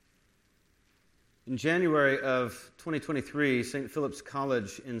In January of 2023, St. Philip's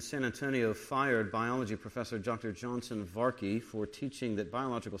College in San Antonio fired biology professor Dr. Johnson Varkey for teaching that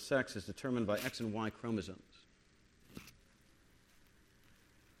biological sex is determined by X and Y chromosomes.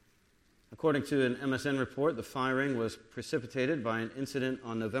 According to an MSN report, the firing was precipitated by an incident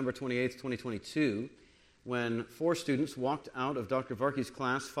on November 28, 2022, when 4 students walked out of Dr. Varkey's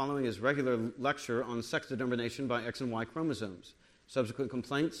class following his regular lecture on sex determination by X and Y chromosomes. Subsequent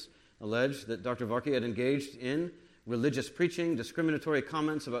complaints alleged that Dr. Varkey had engaged in religious preaching, discriminatory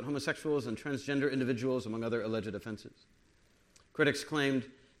comments about homosexuals and transgender individuals, among other alleged offenses. Critics claimed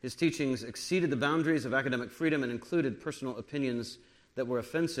his teachings exceeded the boundaries of academic freedom and included personal opinions that were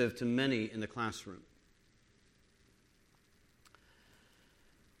offensive to many in the classroom.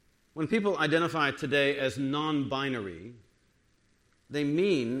 When people identify today as non-binary, they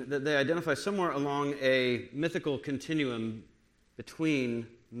mean that they identify somewhere along a mythical continuum between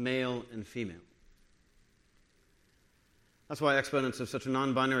male and female. That's why exponents of such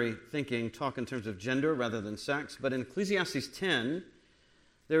non-binary thinking talk in terms of gender rather than sex. But in Ecclesiastes 10,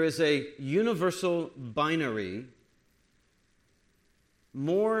 there is a universal binary,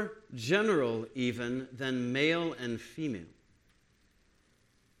 more general even than male and female.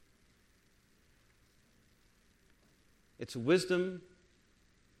 It's wisdom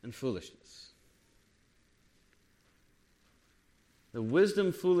and foolishness. The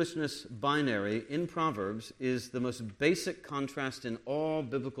wisdom-foolishness binary in Proverbs is the most basic contrast in all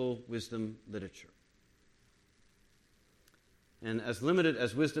biblical wisdom literature. And as limited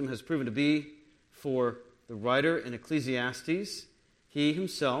as wisdom has proven to be for the writer in Ecclesiastes, he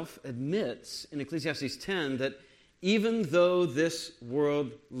himself admits in Ecclesiastes 10 that even though this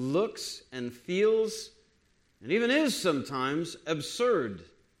world looks and feels, and even is sometimes, absurd,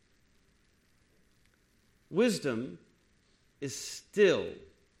 wisdom is still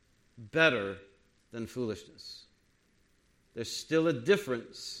better than foolishness. There's still a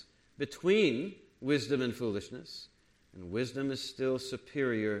difference between wisdom and foolishness, and wisdom is still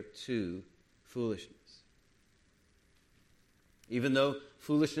superior to foolishness. Even though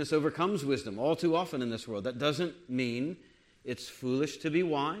foolishness overcomes wisdom all too often in this world, that doesn't mean it's foolish to be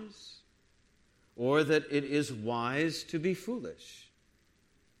wise or that it is wise to be foolish.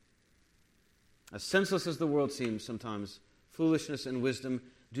 As senseless as the world seems sometimes, foolishness and wisdom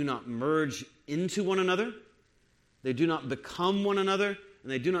do not merge into one another, they do not become one another,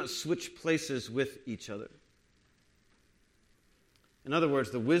 and they do not switch places with each other. In other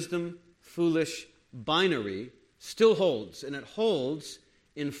words, the wisdom-foolish binary still holds, and it holds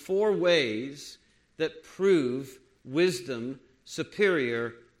in 4 ways that prove wisdom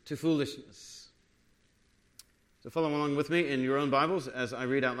superior to foolishness. So follow along with me in your own Bibles as I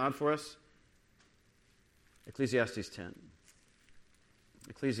read out loud for us Ecclesiastes 10.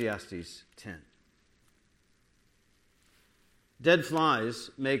 Ecclesiastes 10. Dead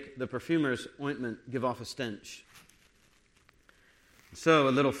flies make the perfumer's ointment give off a stench. So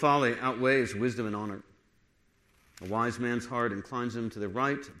a little folly outweighs wisdom and honor. A wise man's heart inclines him to the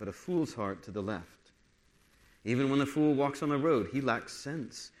right, but a fool's heart to the left. Even when the fool walks on the road, he lacks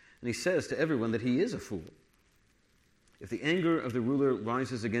sense, and he says to everyone that he is a fool. If the anger of the ruler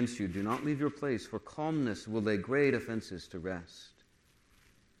rises against you, do not leave your place, for calmness will lay great offenses to rest.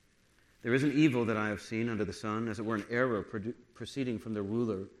 There is an evil that I have seen under the sun, as it were an error proceeding from the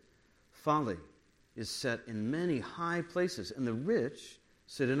ruler. Folly is set in many high places, and the rich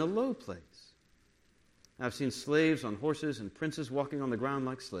sit in a low place. I have seen slaves on horses and princes walking on the ground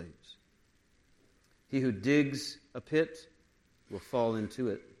like slaves. He who digs a pit will fall into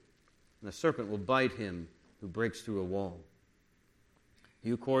it, and a serpent will bite him who breaks through a wall. He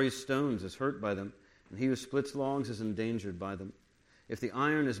who quarries stones is hurt by them, and he who splits logs is endangered by them. If the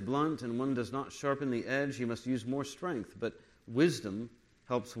iron is blunt and one does not sharpen the edge, he must use more strength, but wisdom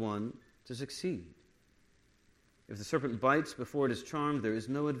helps one to succeed. If the serpent bites before it is charmed, there is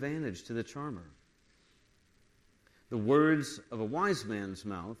no advantage to the charmer. The words of a wise man's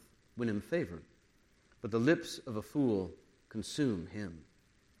mouth win him favor, but the lips of a fool consume him.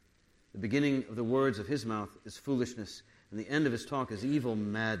 The beginning of the words of his mouth is foolishness, and the end of his talk is evil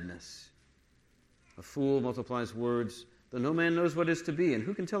madness. A fool multiplies words, though no man knows what is to be, and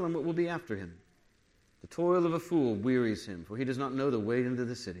who can tell him what will be after him? The toil of a fool wearies him, for he does not know the way into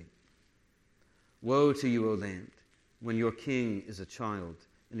the city. Woe to you, O land, when your king is a child,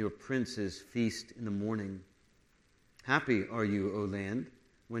 and your princes feast in the morning. Happy are you, O land,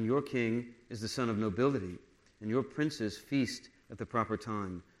 when your king is the son of nobility, and your princes feast at the proper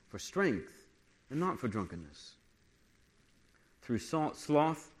time, for strength and not for drunkenness. Through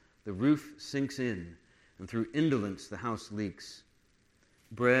sloth the roof sinks in, and through indolence the house leaks.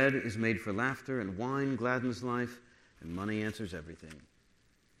 Bread is made for laughter, and wine gladdens life, and money answers everything.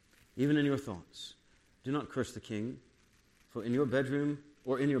 Even in your thoughts, do not curse the king, for in your bedroom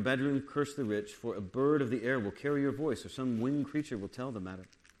curse the rich, for a bird of the air will carry your voice, or some winged creature will tell the matter.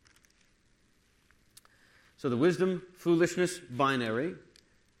 So the wisdom-foolishness binary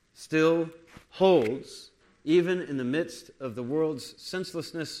still holds, even in the midst of the world's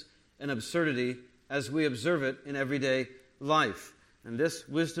senselessness and absurdity as we observe it in everyday life. And this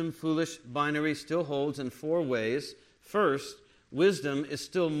wisdom-foolish binary still holds in four ways. First, wisdom is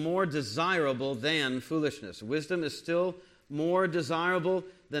still more desirable than foolishness. Wisdom is still more desirable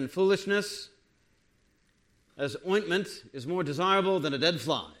than foolishness, as ointment is more desirable than a dead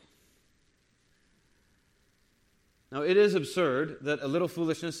fly. Now, it is absurd that a little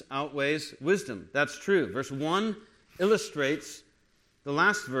foolishness outweighs wisdom. That's true. Verse 1 illustrates the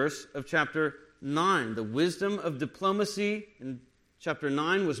last verse of chapter 9. The wisdom of diplomacy in chapter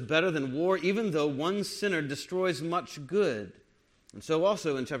 9 was better than war, even though one sinner destroys much good. And so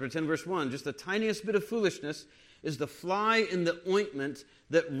also in chapter 10, verse 1, just the tiniest bit of foolishness is the fly in the ointment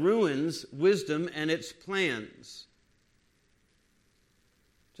that ruins wisdom and its plans.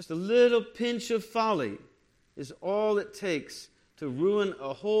 Just a little pinch of folly is all it takes to ruin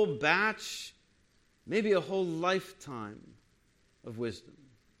a whole batch, maybe a whole lifetime of wisdom.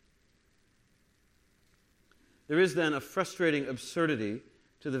 There is then a frustrating absurdity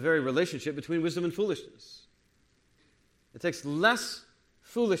to the very relationship between wisdom and foolishness. It takes less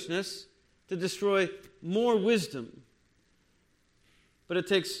foolishness to destroy more wisdom, but it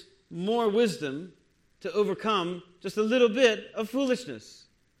takes more wisdom to overcome just a little bit of foolishness.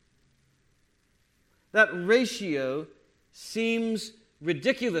 That ratio seems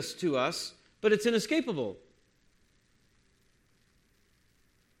ridiculous to us, but it's inescapable.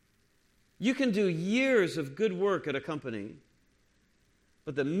 You can do years of good work at a company,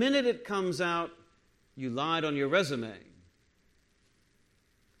 but the minute it comes out, you lied on your resume,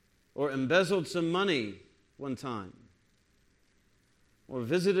 or embezzled some money one time, or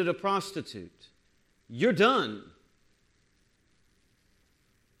visited a prostitute, you're done.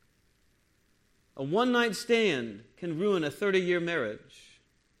 A one-night stand can ruin a 30-year marriage.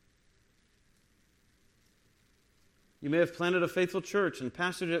 You may have planted a faithful church and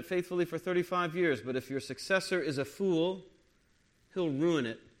pastored it faithfully for 35 years, but if your successor is a fool, he'll ruin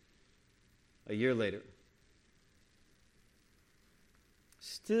it a year later.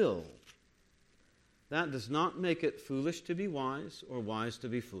 Still, that does not make it foolish to be wise or wise to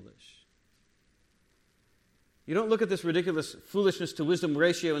be foolish. You don't look at this ridiculous foolishness to wisdom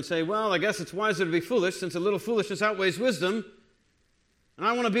ratio and say, well, I guess it's wiser to be foolish since a little foolishness outweighs wisdom, and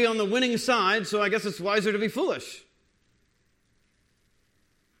I want to be on the winning side, so I guess it's wiser to be foolish.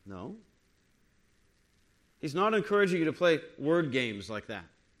 No. He's not encouraging you to play word games like that.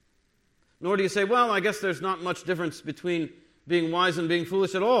 Nor do you say, well, I guess there's not much difference between being wise and being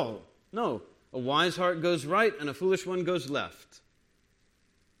foolish at all. No. A wise heart goes right and a foolish one goes left.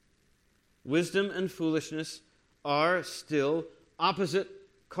 Wisdom and foolishness are still opposite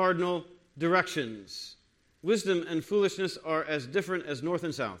cardinal directions. Wisdom and foolishness are as different as north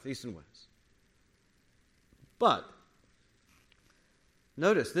and south, east and west. But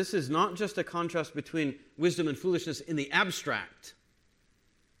notice, this is not just a contrast between wisdom and foolishness in the abstract.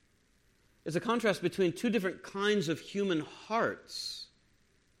 It's a contrast between two different kinds of human hearts.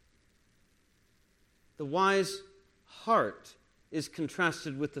 The wise heart is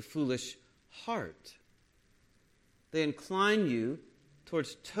contrasted with the foolish heart. They incline you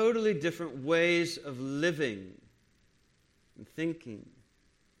towards totally different ways of living and thinking.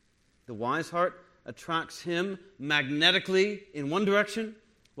 The wise heart attracts him magnetically in one direction,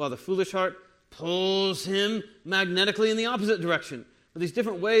 while the foolish heart pulls him magnetically in the opposite direction. But these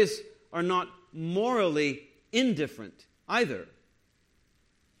different ways are not morally indifferent either.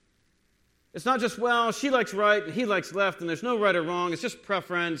 It's not just, well, she likes right and he likes left, and there's no right or wrong, it's just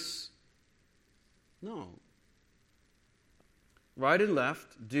preference. No. Right and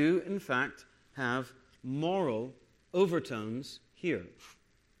left do, in fact, have moral overtones here.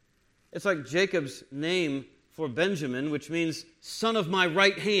 It's like Jacob's name for Benjamin, which means son of my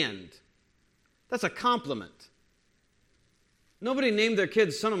right hand. That's a compliment. Nobody named their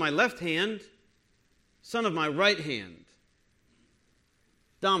kids son of my left hand, son of my right hand.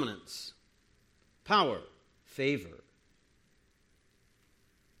 Dominance, power, favor.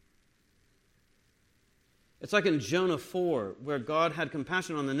 It's like in Jonah 4, where God had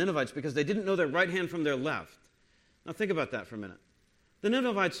compassion on the Ninevites because they didn't know their right hand from their left. Now think about that for a minute. The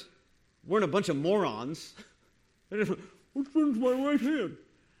Ninevites weren't a bunch of morons. They didn't, which one's my right hand?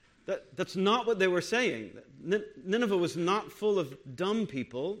 That's not what they were saying. Nineveh was not full of dumb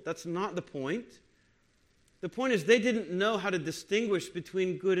people. That's not the point. The point is they didn't know how to distinguish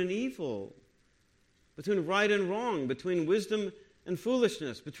between good and evil, between right and wrong, between wisdom and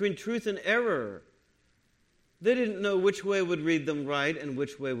foolishness, between truth and error. They didn't know which way would lead them right and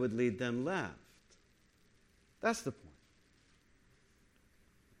which way would lead them left. That's the point.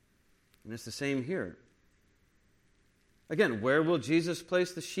 And it's the same here. Again, where will Jesus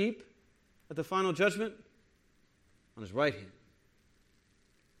place the sheep at the final judgment? On his right hand.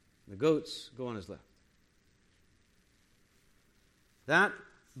 The goats go on his left. That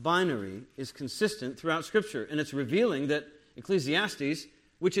binary is consistent throughout Scripture, and it's revealing that Ecclesiastes,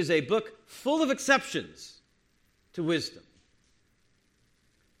 which is a book full of exceptions to wisdom,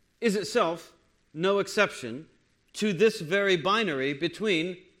 is itself no exception to this very binary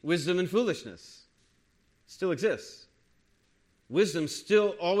between wisdom and foolishness. It still exists. Wisdom still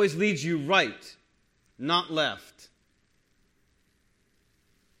always leads you right, not left.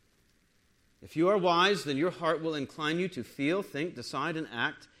 If you are wise, then your heart will incline you to feel, think, decide, and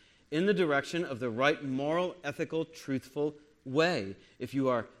act in the direction of the right moral, ethical, truthful way. If you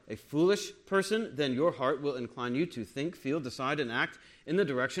are a foolish person, then your heart will incline you to think, feel, decide, and act in the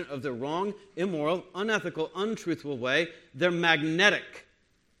direction of the wrong, immoral, unethical, untruthful way. They're magnetic.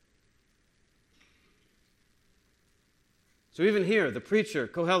 So even here, the preacher,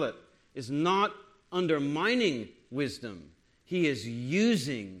 Kohelet, is not undermining wisdom. He is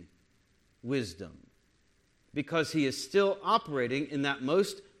using wisdom because he is still operating in that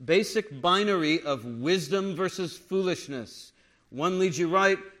most basic binary of wisdom versus foolishness. One leads you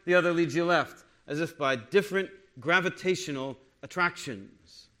right, the other leads you left, as if by different gravitational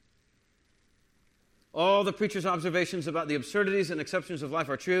attractions. All the preacher's observations about the absurdities and exceptions of life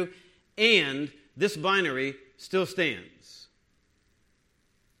are true, and this binary still stands.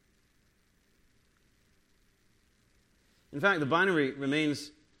 In fact, the binary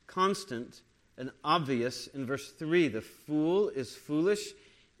remains constant and obvious in verse 3. The fool is foolish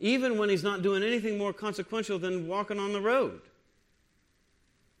even when he's not doing anything more consequential than walking on the road.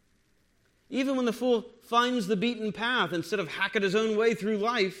 Even when the fool finds the beaten path instead of hacking his own way through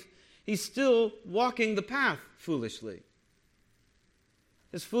life, he's still walking the path foolishly.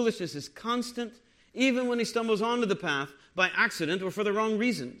 His foolishness is constant even when he stumbles onto the path by accident or for the wrong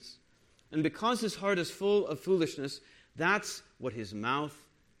reasons. And because his heart is full of foolishness, that's what his mouth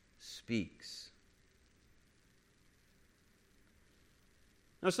speaks.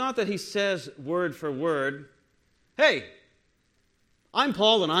 Now, it's not that he says word for word, "Hey, I'm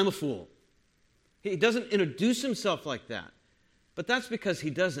Paul and I'm a fool." He doesn't introduce himself like that. But that's because he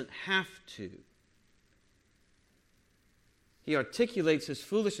doesn't have to. He articulates his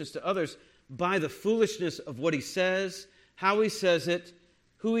foolishness to others by the foolishness of what he says, how he says it,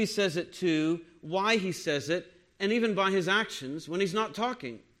 who he says it to, why he says it, and even by his actions when he's not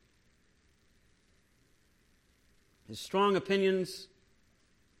talking. His strong opinions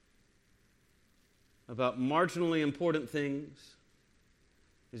about marginally important things,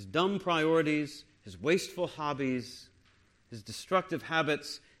 his dumb priorities, his wasteful hobbies, his destructive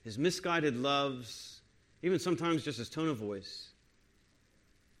habits, his misguided loves, even sometimes just his tone of voice.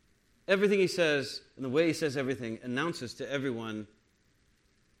 Everything he says and the way he says everything announces to everyone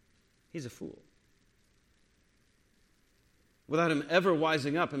he's a fool. Without him ever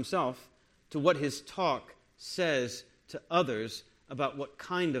wising up himself to what his talk says to others about what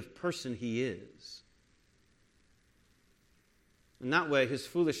kind of person he is. In that way, his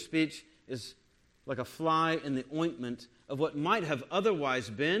foolish speech is like a fly in the ointment of what might have otherwise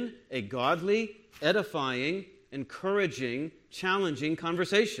been a godly, edifying, encouraging, challenging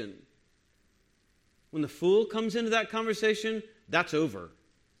conversation. When the fool comes into that conversation, that's over.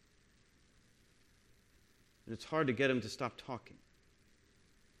 And it's hard to get him to stop talking.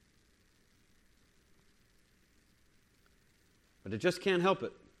 But it just can't help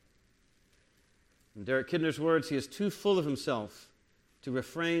it. In Derek Kidner's words, he is too full of himself to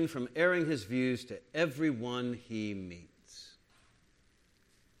refrain from airing his views to everyone he meets.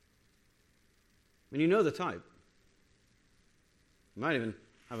 I mean, you know the type. You might even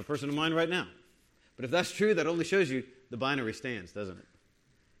have a person in mind right now. But if that's true, that only shows you the binary stands, doesn't it?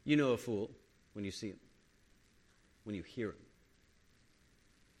 You know a fool when you see him, when you hear him.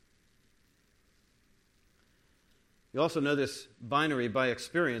 You also know this binary by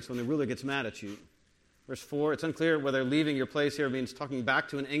experience when the ruler gets mad at you. Verse 4, it's unclear whether leaving your place here means talking back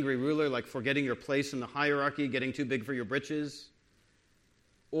to an angry ruler, like forgetting your place in the hierarchy, getting too big for your britches,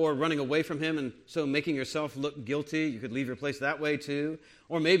 or running away from him and so making yourself look guilty. You could leave your place that way too.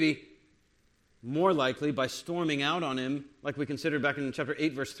 Or maybe more likely by storming out on him, like we considered back in chapter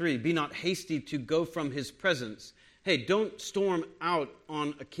 8, verse 3. Be not hasty to go from his presence. Hey, don't storm out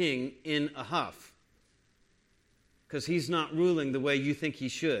on a king in a huff, because he's not ruling the way you think he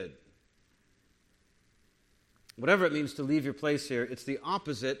should. Whatever it means to leave your place here, it's the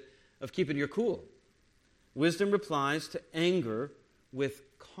opposite of keeping your cool. Wisdom replies to anger with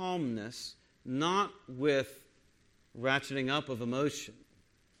calmness, not with ratcheting up of emotion.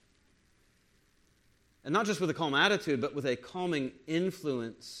 And not just with a calm attitude, but with a calming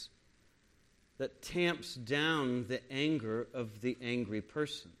influence that tamps down the anger of the angry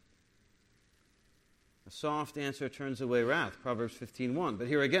person. A soft answer turns away wrath, Proverbs 15:1. But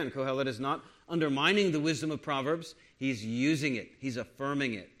here again, Kohelet is not undermining the wisdom of Proverbs. He's using it. He's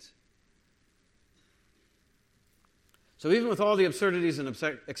affirming it. So even with all the absurdities and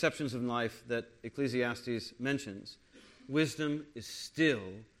exceptions in life that Ecclesiastes mentions, wisdom is still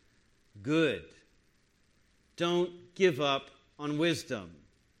good. Don't give up on wisdom.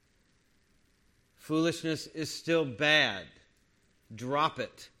 Foolishness is still bad. Drop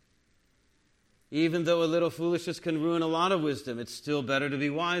it. Even though a little foolishness can ruin a lot of wisdom, it's still better to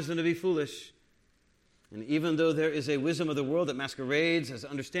be wise than to be foolish. And even though there is a wisdom of the world that masquerades as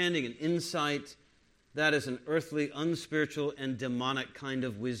understanding and insight, that is an earthly, unspiritual, and demonic kind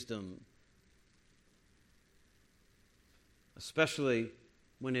of wisdom. Especially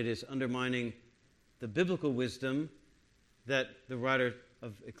when it is undermining the biblical wisdom that the writer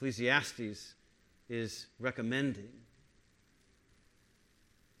of Ecclesiastes is recommending.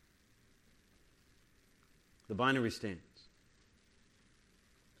 The binary stance.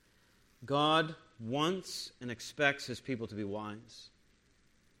 God wants and expects his people to be wise.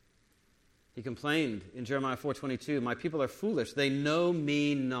 He complained in Jeremiah 4:22, "My people are foolish. They know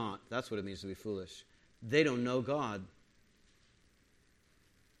me not." That's what it means to be foolish. They don't know God.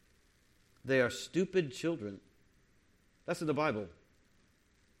 They are stupid children. That's in the Bible.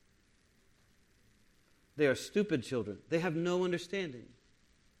 They are stupid children. They have no understanding.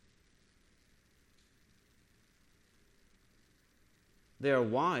 They are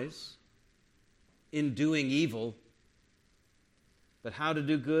wise in doing evil, but how to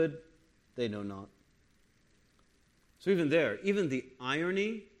do good, they know not. So even there, even the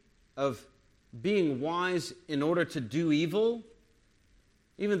irony of being wise in order to do evil,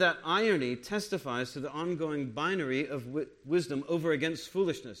 even that irony testifies to the ongoing binary of wisdom over against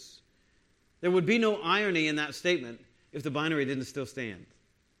foolishness. There would be no irony in that statement if the binary didn't still stand.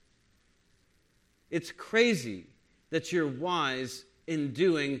 It's crazy that you're wise in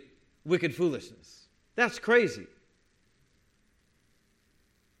doing wicked foolishness. That's crazy.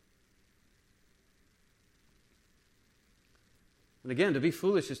 And again, to be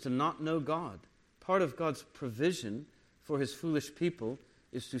foolish is to not know God. Part of God's provision for his foolish people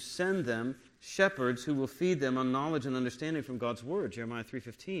is to send them shepherds who will feed them on knowledge and understanding from God's word, Jeremiah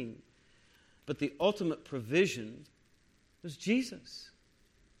 3:15. But the ultimate provision was Jesus.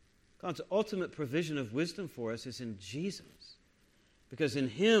 God's ultimate provision of wisdom for us is in Jesus. Because in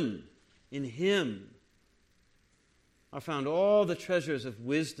him are found all the treasures of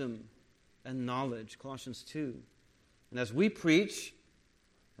wisdom and knowledge, Colossians 2. And as we preach,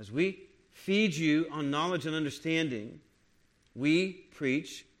 as we feed you on knowledge and understanding, we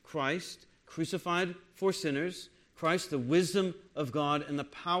preach Christ crucified for sinners, Christ the wisdom of God and the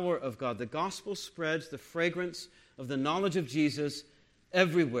power of God. The gospel spreads the fragrance of the knowledge of Jesus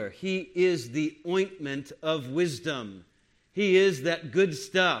everywhere. He is the ointment of wisdom. He is that good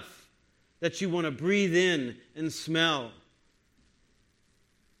stuff that you want to breathe in and smell.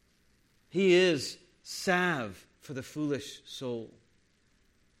 He is salve for the foolish soul.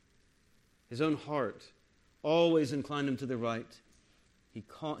 His own heart always inclined him to the right.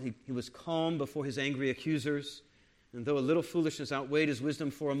 He was calm before his angry accusers. And though a little foolishness outweighed his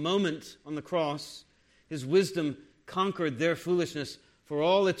wisdom for a moment on the cross, his wisdom conquered their foolishness for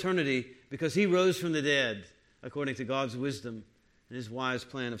all eternity because he rose from the dead according to God's wisdom and his wise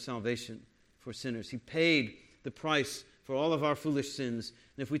plan of salvation for sinners. He paid the price for all of our foolish sins.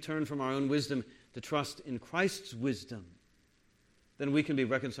 And if we turn from our own wisdom to trust in Christ's wisdom, then we can be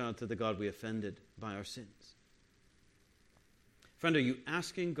reconciled to the God we offended by our sins. Friend, are you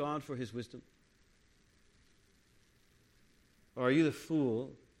asking God for his wisdom? Or are you the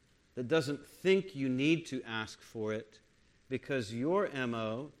fool that doesn't think you need to ask for it because your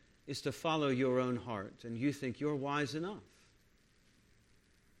MO is to follow your own heart and you think you're wise enough?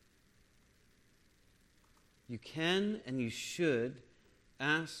 You can and you should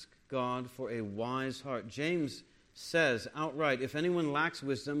ask God for a wise heart. James says outright, if anyone lacks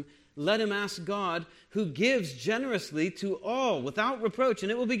wisdom, let him ask God, who gives generously to all without reproach,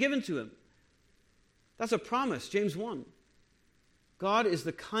 and it will be given to him. That's a promise, James 1. God is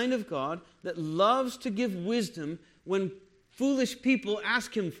the kind of God that loves to give wisdom when foolish people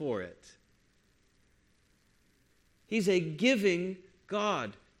ask him for it. He's a giving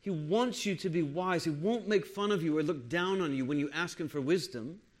God. He wants you to be wise. He won't make fun of you or look down on you when you ask him for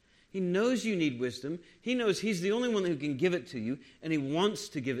wisdom. He knows you need wisdom. He knows he's the only one who can give it to you, and he wants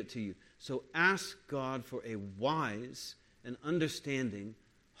to give it to you. So ask God for a wise and understanding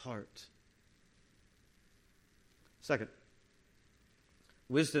heart. Second,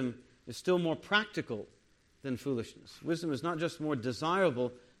 wisdom is still more practical than foolishness. Wisdom is not just more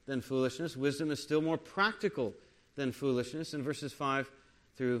desirable than foolishness. Wisdom is still more practical than foolishness in verses 5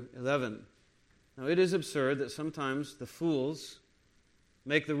 through 11. Now, it is absurd that sometimes the fools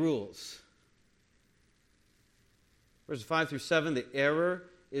make the rules. Verses 5 through 7, the error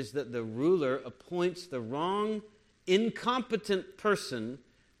is that the ruler appoints the wrong, incompetent person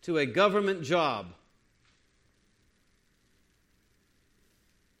to a government job.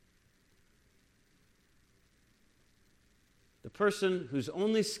 The person whose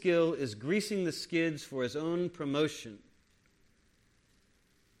only skill is greasing the skids for his own promotion.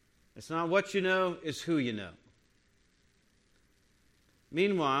 It's not what you know, it's who you know.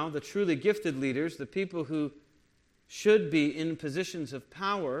 Meanwhile, the truly gifted leaders, the people who should be in positions of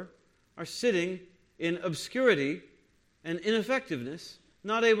power, are sitting in obscurity and ineffectiveness,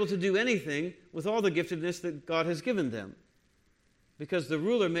 not able to do anything with all the giftedness that God has given them. Because the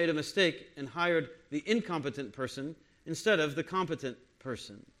ruler made a mistake and hired the incompetent person instead of the competent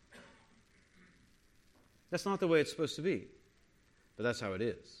person. That's not the way it's supposed to be, but that's how it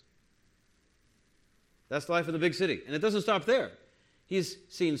is. That's life in the big city, and it doesn't stop there. He's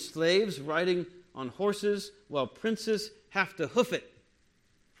seen slaves riding on horses while princes have to hoof it.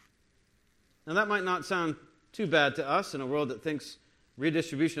 Now that might not sound too bad to us in a world that thinks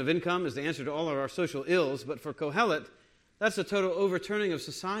redistribution of income is the answer to all of our social ills, but for Kohelet, that's a total overturning of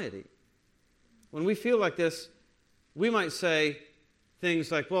society. When we feel like this, we might say things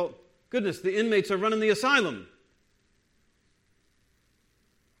like, well, goodness, the inmates are running the asylum.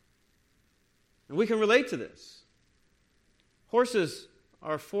 And we can relate to this. Horses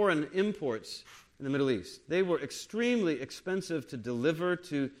are foreign imports in the Middle East. They were extremely expensive to deliver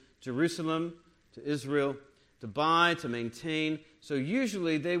to Jerusalem, to Israel, to buy, to maintain. So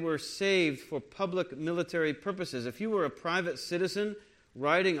usually they were saved for public military purposes. If you were a private citizen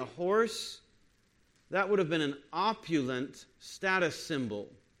riding a horse, that would have been an opulent status symbol.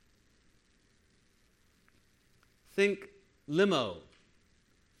 Think limo,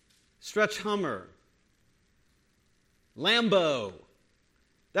 stretch Hummer, Lambo.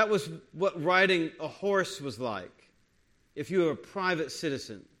 That was what riding a horse was like if you were a private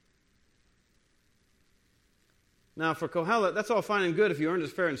citizen. Now, for Kohelet, that's all fine and good if you earned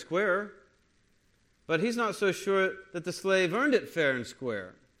it fair and square. But he's not so sure that the slave earned it fair and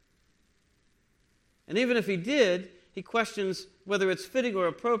square. And even if he did, he questions whether it's fitting or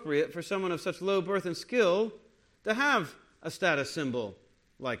appropriate for someone of such low birth and skill to have a status symbol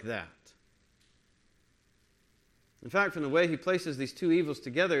like that. In fact, from the way he places these two evils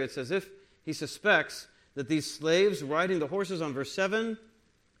together, it's as if he suspects that these slaves riding the horses on verse 7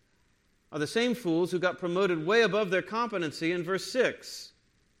 are the same fools who got promoted way above their competency in verse 6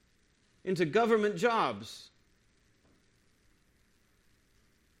 into government jobs.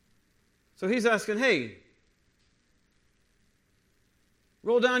 So he's asking, hey,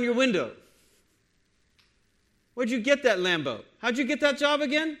 roll down your window. Where'd you get that Lambo? How'd you get that job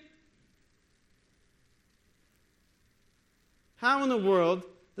again? How in the world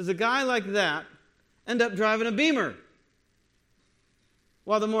does a guy like that end up driving a Beamer?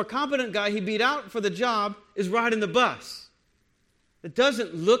 While the more competent guy he beat out for the job is riding the bus. It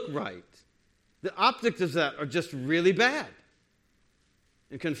doesn't look right. The optics of that are just really bad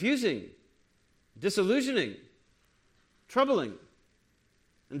and confusing, disillusioning, troubling.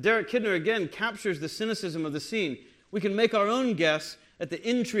 And Derek Kidner again captures the cynicism of the scene. We can make our own guess at the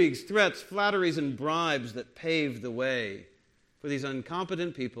intrigues, threats, flatteries, and bribes that paved the way for these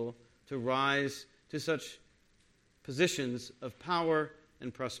incompetent people to rise to such positions of power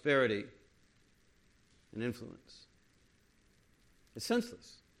and prosperity and influence. It's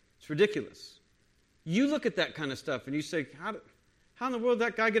senseless. It's ridiculous. You look at that kind of stuff and you say, how in the world did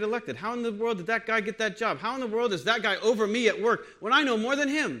that guy get elected? How in the world did that guy get that job? How in the world is that guy over me at work when I know more than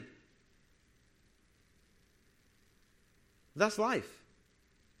him? That's life.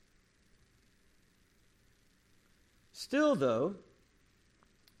 Still, though,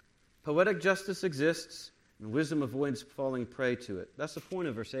 poetic justice exists and wisdom avoids falling prey to it. That's the point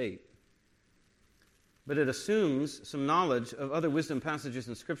of verse 8. But it assumes some knowledge of other wisdom passages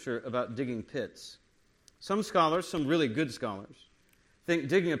in Scripture about digging pits. Some scholars, some really good scholars, think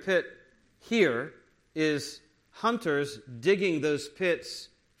digging a pit here is hunters digging those pits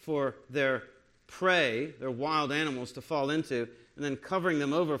for their prey, their wild animals to fall into, and then covering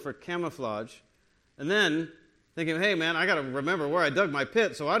them over for camouflage, and then thinking, hey man, I got to remember where I dug my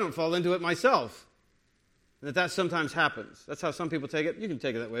pit so I don't fall into it myself. And that sometimes happens. That's how some people take it. You can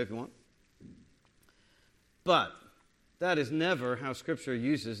take it that way if you want. But that is never how Scripture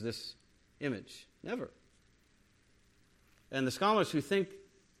uses this image. Never. And the scholars who think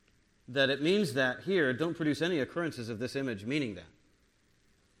that it means that here don't produce any occurrences of this image meaning that.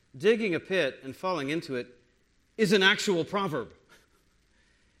 Digging a pit and falling into it is an actual proverb.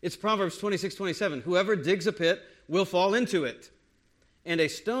 It's Proverbs 26:27. Whoever digs a pit will fall into it, and a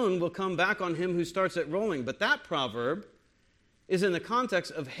stone will come back on him who starts it rolling. But that proverb is in the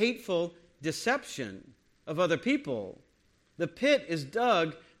context of hateful deception of other people. The pit is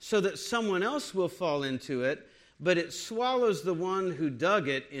dug so that someone else will fall into it, but it swallows the one who dug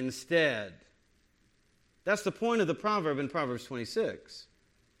it instead. That's the point of the proverb in Proverbs 26.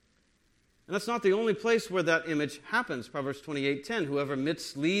 And that's not the only place where that image happens. Proverbs 28:10, whoever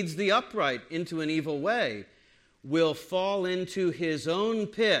misleads the upright into an evil way will fall into his own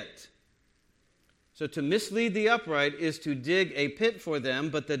pit. So to mislead the upright is to dig a pit for them,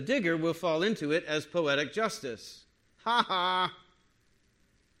 but the digger will fall into it as poetic justice. Ha ha!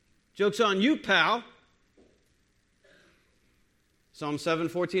 Joke's on you, pal! Psalm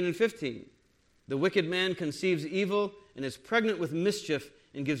 7:14 and 15. The wicked man conceives evil and is pregnant with mischief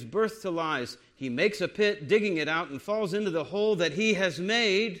and gives birth to lies. He makes a pit, digging it out, and falls into the hole that he has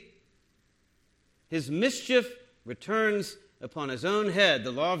made. His mischief returns upon his own head,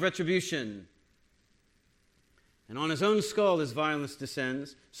 the law of retribution. And on his own skull his violence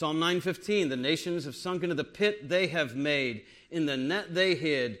descends. Psalm 9:15, the nations have sunk into the pit they have made. In the net they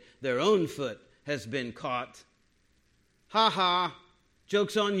hid, their own foot has been caught. Ha ha,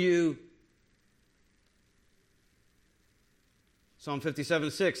 joke's on you. Psalm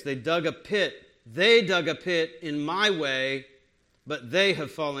 57:6, they dug a pit in my way, but they have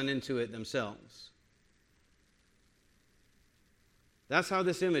fallen into it themselves. That's how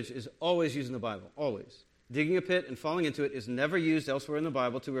this image is always used in the Bible, always. Digging a pit and falling into it is never used elsewhere in the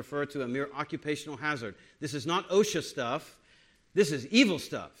Bible to refer to a mere occupational hazard. This is not OSHA stuff. This is evil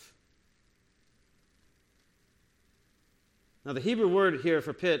stuff. Now, the Hebrew word here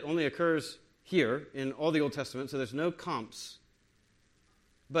for pit only occurs here in all the Old Testament, so there's no comps.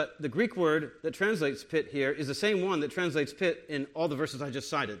 But the Greek word that translates pit here is the same one that translates pit in all the verses I just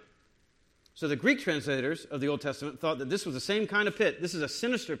cited. So the Greek translators of the Old Testament thought that this was the same kind of pit. This is a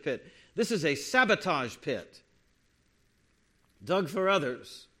sinister pit. This is a sabotage pit, dug for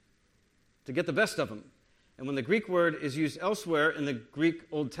others to get the best of them. And when the Greek word is used elsewhere in the Greek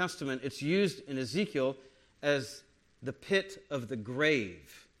Old Testament, it's used in Ezekiel as the pit of the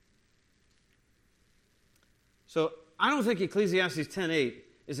grave. So I don't think Ecclesiastes 10:8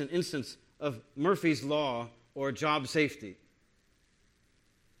 is an instance of Murphy's Law or job safety.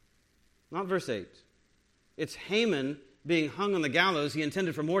 Not verse 8. It's Haman being hung on the gallows he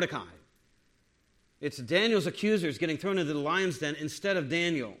intended for Mordecai. It's Daniel's accusers getting thrown into the lion's den instead of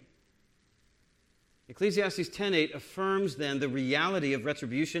Daniel. Ecclesiastes 10:8 affirms then the reality of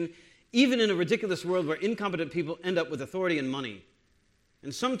retribution, even in a ridiculous world where incompetent people end up with authority and money.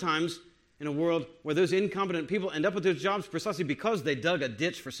 And sometimes in a world where those incompetent people end up with those jobs precisely because they dug a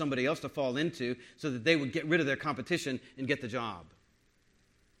ditch for somebody else to fall into so that they would get rid of their competition and get the job.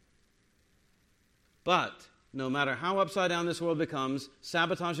 But no matter how upside down this world becomes,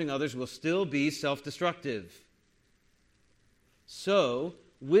 sabotaging others will still be self-destructive. So,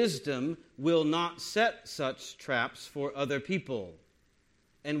 wisdom will not set such traps for other people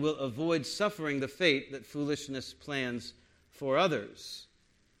and will avoid suffering the fate that foolishness plans for others,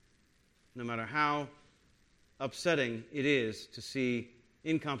 no matter how upsetting it is to see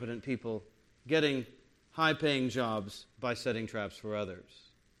incompetent people getting high-paying jobs by setting traps for others.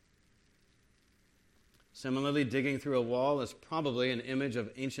 Similarly, digging through a wall is probably an image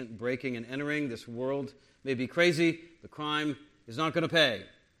of ancient breaking and entering. This world may be crazy. The crime is not going to pay.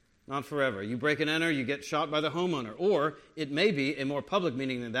 Not forever. You break and enter, you get shot by the homeowner. Or it may be a more public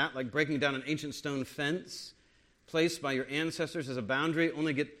meaning than that, like breaking down an ancient stone fence placed by your ancestors as a boundary,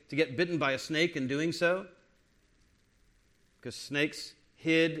 only to get bitten by a snake in doing so. Because snakes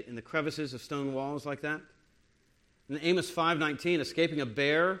hid in the crevices of stone walls like that. In Amos 5:19, escaping a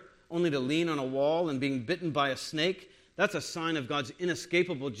bear only to lean on a wall and being bitten by a snake, that's a sign of God's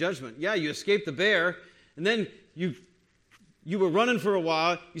inescapable judgment. Yeah, you escaped the bear, and then you were running for a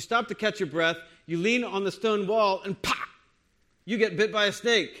while, you stopped to catch your breath, you lean on the stone wall, and pop! You get bit by a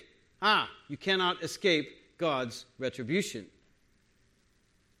snake. You cannot escape God's retribution.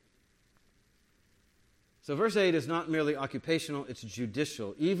 So verse 8 is not merely occupational, it's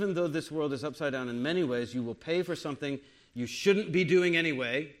judicial. Even though this world is upside down in many ways, you will pay for something you shouldn't be doing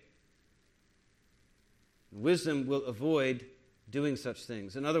anyway. Wisdom will avoid doing such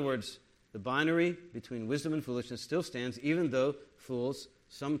things. In other words, the binary between wisdom and foolishness still stands, even though fools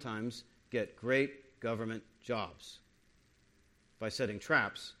sometimes get great government jobs by setting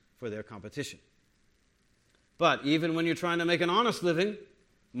traps for their competition. But even when you're trying to make an honest living,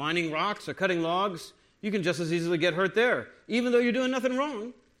 mining rocks or cutting logs, you can just as easily get hurt there, even though you're doing nothing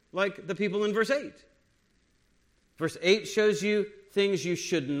wrong, like the people in verse 8. Verse 8 shows you things you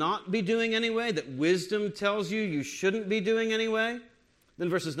should not be doing anyway, that wisdom tells you you shouldn't be doing anyway. Then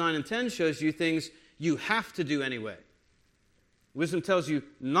verses 9 and 10 shows you things you have to do anyway. Wisdom tells you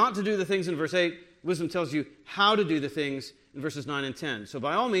not to do the things in verse 8. Wisdom tells you how to do the things in verses 9 and 10. So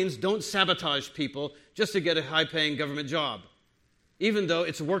by all means, don't sabotage people just to get a high-paying government job, even though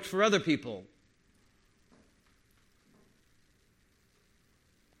it's worked for other people.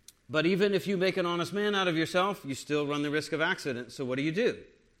 But even if you make an honest man out of yourself, you still run the risk of accident. So what do?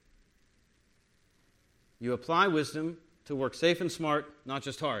 You apply wisdom to work safe and smart, not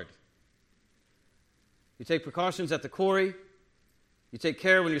just hard. You take precautions at the quarry. You take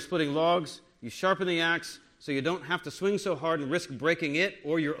care when you're splitting logs. You sharpen the axe so you don't have to swing so hard and risk breaking it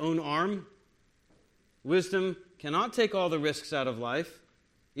or your own arm. Wisdom cannot take all the risks out of life.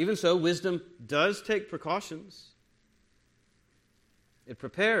 Even so, wisdom does take precautions. It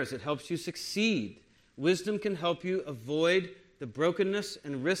prepares. It helps you succeed. Wisdom can help you avoid the brokenness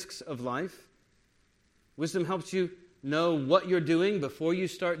and risks of life. Wisdom helps you know what you're doing before you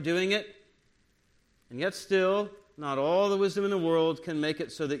start doing it. And yet still, not all the wisdom in the world can make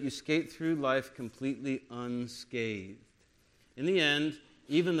it so that you skate through life completely unscathed. In the end,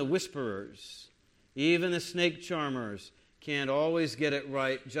 even the whisperers, even the snake charmers can't always get it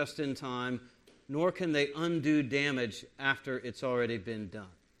right just in time, nor can they undo damage after it's already been done.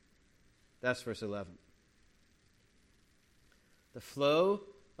 That's verse 11. The flow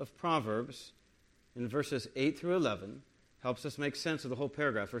of Proverbs in verses 8 through 11 helps us make sense of the whole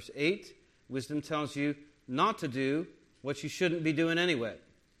paragraph. Verse 8, wisdom tells you not to do what you shouldn't be doing anyway.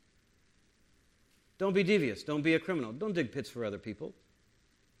 Don't be devious. Don't be a criminal. Don't dig pits for other people.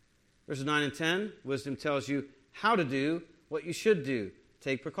 Verses 9 and 10, wisdom tells you how to do what you should do.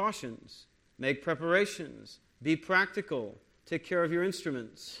 Take precautions. Make preparations. Be practical. Take care of your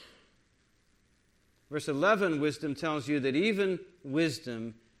instruments. Verse 11, wisdom tells you that even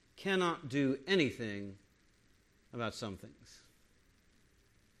wisdom cannot do anything about some things.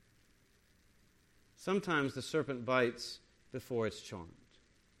 Sometimes the serpent bites before it's charmed.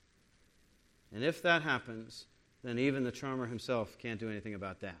 And if that happens, then even the charmer himself can't do anything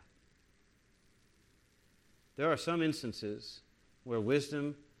about that. There are some instances where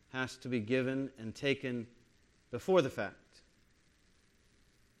wisdom has to be given and taken before the fact.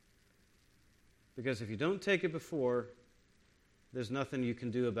 Because if you don't take it before, there's nothing you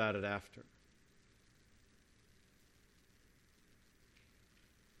can do about it after.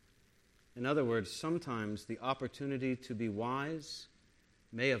 In other words, sometimes the opportunity to be wise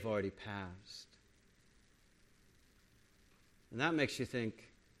may have already passed. And that makes you think,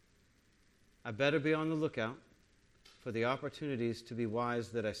 I better be on the lookout for the opportunities to be wise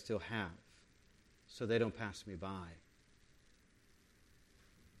that I still have, so they don't pass me by.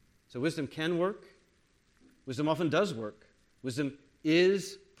 So wisdom can work. Wisdom often does work. Wisdom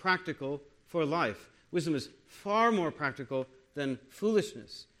is practical for life. Wisdom is far more practical than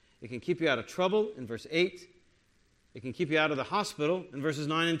foolishness. It can keep you out of trouble in verse 8. It can keep you out of the hospital in verses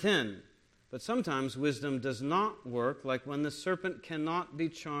 9 and 10. But sometimes wisdom does not work, like when the serpent cannot be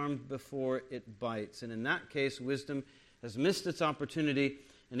charmed before it bites. And in that case, wisdom has missed its opportunity,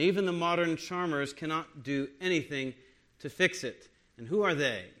 and even the modern charmers cannot do anything to fix it. And who are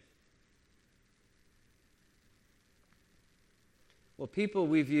they? Well, people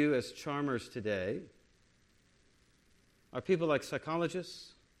we view as charmers today are people like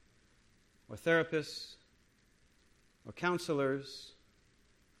psychologists, or therapists, or counselors,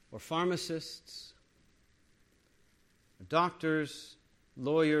 or pharmacists, or doctors,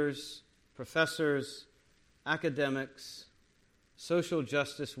 lawyers, professors, academics, social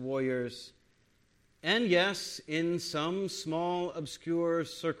justice warriors, and yes, in some small, obscure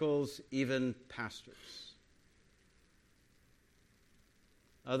circles, even pastors.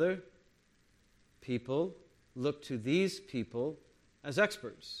 Other people look to these people as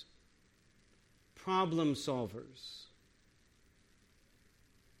experts, problem solvers.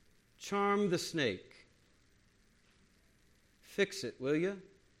 Charm the snake. Fix it, will you?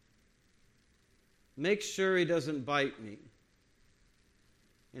 make sure he doesn't bite me.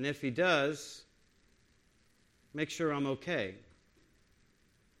 And if he does, make sure I'm okay.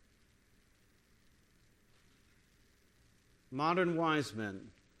 Modern wise men,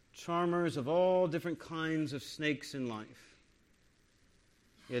 charmers of all different kinds of snakes in life.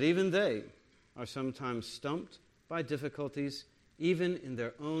 Yet even they are sometimes stumped by difficulties, even in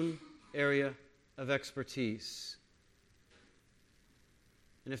their own area of expertise.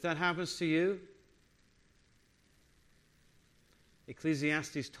 And if that happens to you,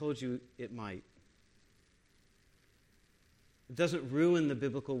 Ecclesiastes told you it might. It doesn't ruin the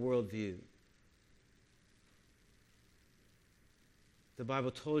biblical worldview. The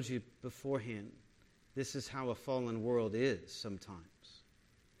Bible told you beforehand, this is how a fallen world is sometimes.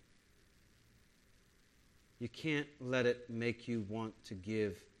 You can't let it make you want to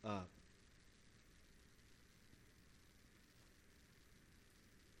give up.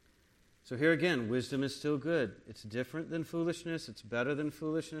 So here again, wisdom is still good. It's different than foolishness. It's better than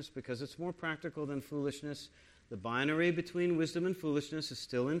foolishness because it's more practical than foolishness. The binary between wisdom and foolishness is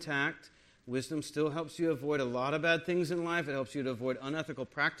still intact. Wisdom still helps you avoid a lot of bad things in life. It helps you to avoid unethical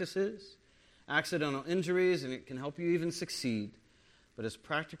practices, accidental injuries, and it can help you even succeed. But as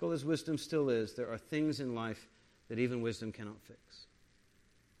practical as wisdom still is, there are things in life that even wisdom cannot fix.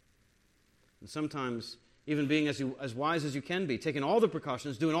 And sometimes, even being as wise as you can be, taking all the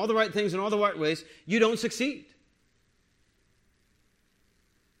precautions, doing all the right things in all the right ways, you don't succeed.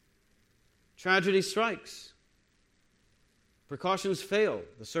 Tragedy strikes. Precautions fail.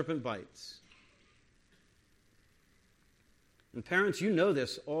 The serpent bites. And parents, you know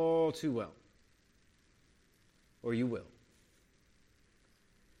this all too well. Or you will.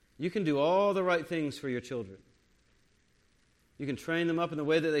 You can do all the right things for your children. You can train them up in the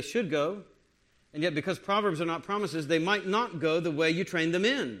way that they should go, and yet because Proverbs are not promises, they might not go the way you trained them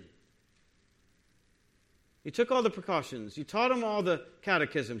in. You took all the precautions. You taught them all the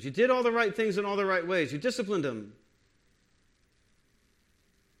catechisms. You did all the right things in all the right ways. You disciplined them.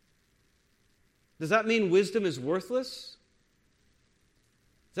 Does that mean wisdom is worthless?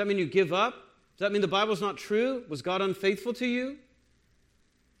 Does that mean you give up? Does that mean the Bible's not true? Was God unfaithful to you?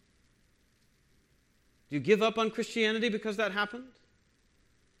 Do you give up on Christianity because that happened?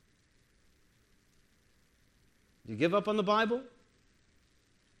 Do you give up on the Bible?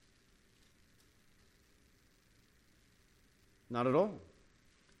 Not at all.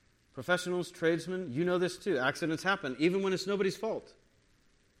 Professionals, tradesmen, you know this too. Accidents happen, even when it's nobody's fault.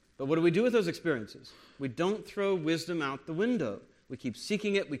 But what do we do with those experiences? We don't throw wisdom out the window. We keep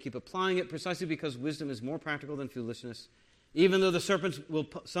seeking it, we keep applying it, precisely because wisdom is more practical than foolishness, even though the serpents will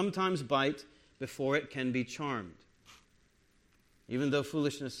sometimes bite before it can be charmed. Even though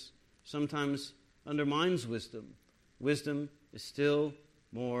foolishness sometimes undermines wisdom, wisdom is still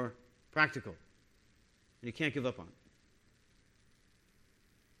more practical. And you can't give up on it.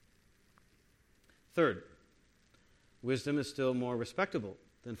 Third, wisdom is still more respectable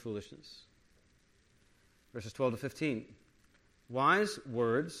than foolishness. Verses 12 to 15. Wise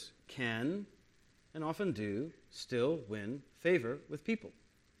words can, and often do, still win favor with people.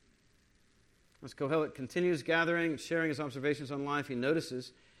 As Kohelet continues gathering, sharing his observations on life, he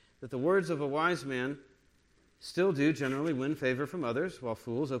notices that the words of a wise man still do generally win favor from others, while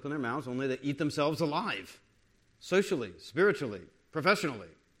fools open their mouths only to eat themselves alive, socially, spiritually, professionally.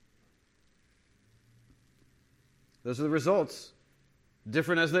 Those are the results,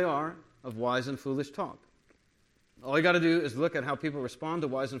 different as they are, of wise and foolish talk. All you got to do is look at how people respond to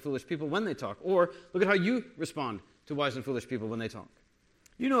wise and foolish people when they talk, or look at how you respond to wise and foolish people when they talk.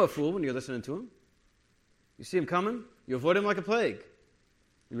 You know a fool when you're listening to him. You see him coming, you avoid him like a plague.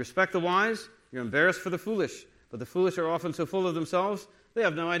 You respect the wise, you're embarrassed for the foolish. But the foolish are often so full of themselves, they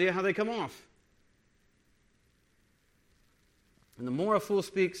have no idea how they come off. And the more a fool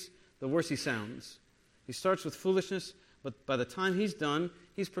speaks, the worse he sounds. He starts with foolishness, but by the time he's done,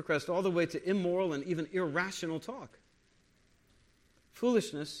 he's progressed all the way to immoral and even irrational talk.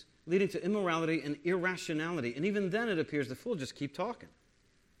 Foolishness leading to immorality and irrationality. And even then it appears the fool just keep talking.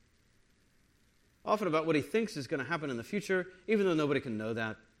 Often about what he thinks is going to happen in the future, even though nobody can know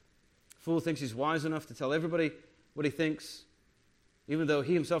that. Fool thinks he's wise enough to tell everybody what he thinks, even though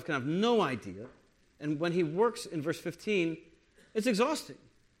he himself can have no idea. And when he works in verse 15, it's exhausting.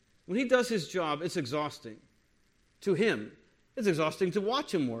 When he does his job, it's exhausting. To him, it's exhausting to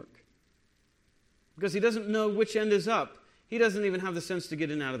watch him work. Because he doesn't know which end is up. He doesn't even have the sense to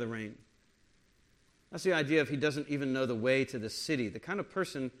get in out of the rain. That's the idea of he doesn't even know the way to the city. The kind of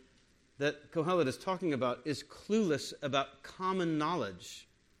person that Kohelet is talking about is clueless about common knowledge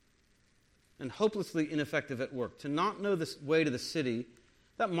and hopelessly ineffective at work. To not know the way to the city,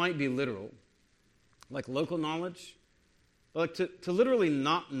 that might be literal. like local knowledge, like to literally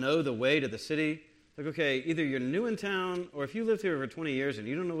not know the way to the city. Like, okay, either you're new in town, or if you lived here for 20 years and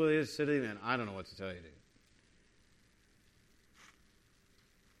you don't know where it is, city, then I don't know what to tell you, dude.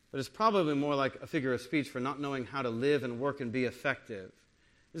 But it's probably more like a figure of speech for not knowing how to live and work and be effective.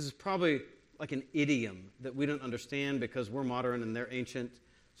 This is probably like an idiom that we don't understand because we're modern and they're ancient.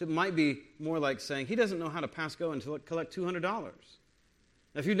 So it might be more like saying, he doesn't know how to pass go and to collect $200. Now,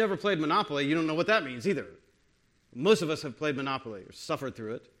 if you've never played Monopoly, you don't know what that means either. Most of us have played Monopoly or suffered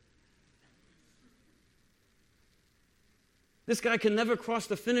through it. This guy can never cross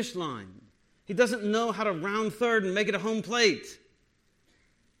the finish line. He doesn't know how to round third and make it a home plate.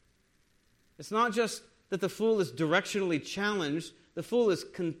 It's not just that the fool is directionally challenged. The fool is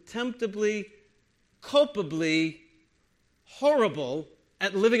contemptibly, culpably horrible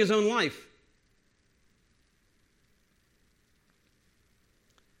at living his own life.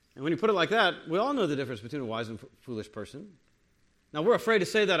 And when you put it like that, we all know the difference between a wise and foolish person. Now, we're afraid to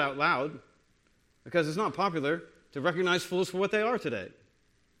say that out loud because it's not popular to recognize fools for what they are today.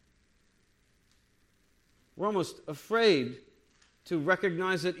 We're almost afraid to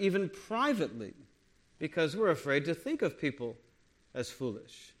recognize it even privately because we're afraid to think of people as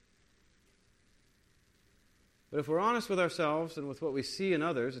foolish. But if we're honest with ourselves and with what we see in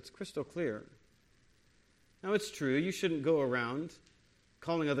others, it's crystal clear. Now, it's true, you shouldn't go around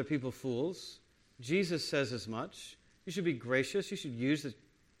calling other people fools. Jesus says as much. You should be gracious. You should use the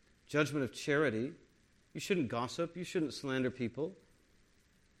judgment of charity. You shouldn't gossip. You shouldn't slander people.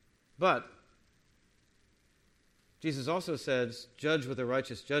 But Jesus also says, judge with a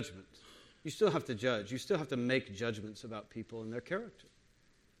righteous judgment. You still have to judge. You still have to make judgments about people and their character.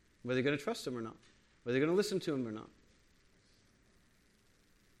 Whether you're going to trust them or not. Whether you're going to listen to them or not.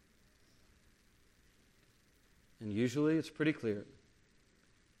 And usually it's pretty clear.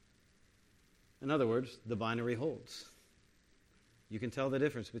 In other words, the binary holds. You can tell the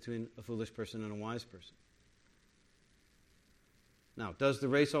difference between a foolish person and a wise person. Now, does the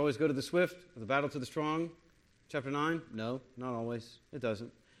race always go to the swift, or the battle to the strong? Chapter 9? No, not always. It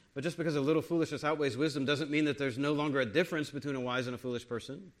doesn't. But just because a little foolishness outweighs wisdom doesn't mean that there's no longer a difference between a wise and a foolish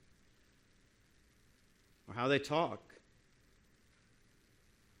person. Or how they talk.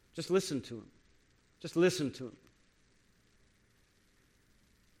 Just listen to them. Just listen to them.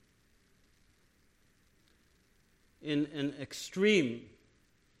 In an extreme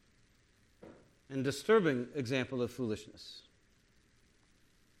and disturbing example of foolishness,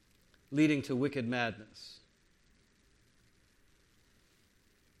 leading to wicked madness.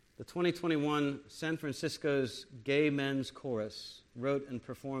 The 2021 San Francisco's Gay Men's Chorus wrote and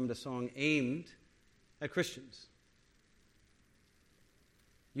performed a song aimed at Christians.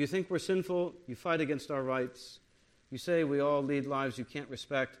 You think we're sinful, you fight against our rights. You say we all lead lives you can't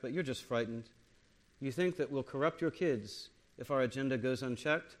respect, but you're just frightened. You think that we'll corrupt your kids if our agenda goes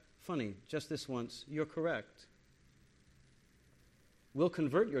unchecked? Funny, just this once, you're correct. We'll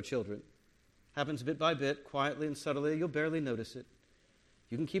convert your children. Happens bit by bit, quietly and subtly, you'll barely notice it.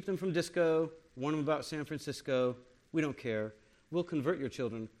 You can keep them from disco, warn them about San Francisco, we don't care. We'll convert your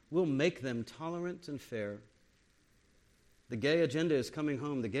children. We'll make them tolerant and fair. The gay agenda is coming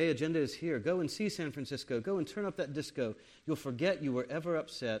home. The gay agenda is here. Go and see San Francisco. Go and turn up that disco. You'll forget you were ever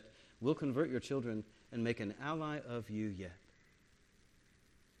upset. We'll convert your children and make an ally of you yet.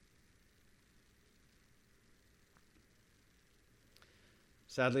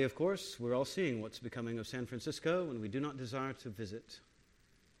 Sadly, of course, we're all seeing what's becoming of San Francisco, and we do not desire to visit.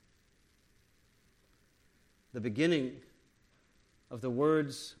 The beginning of the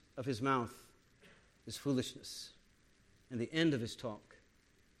words of his mouth is foolishness, and the end of his talk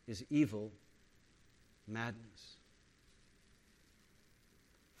is evil madness.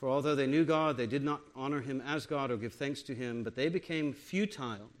 For although they knew God, they did not honor him as God or give thanks to him, but they became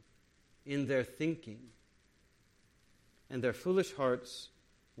futile in their thinking, and their foolish hearts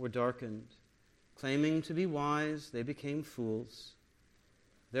were darkened. Claiming to be wise, they became fools.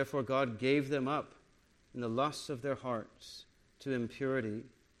 Therefore God gave them up in the lusts of their hearts to impurity,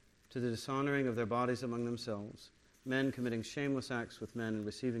 to the dishonoring of their bodies among themselves, men committing shameless acts with men and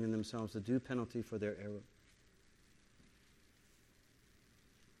receiving in themselves the due penalty for their error.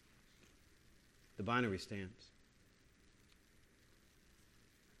 The binary stands.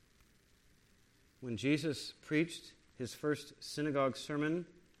 When Jesus preached his first synagogue sermon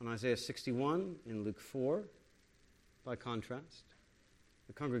on Isaiah 61 in Luke 4, by contrast,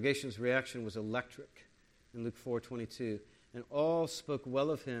 the congregation's reaction was electric in Luke 4:22, and all spoke well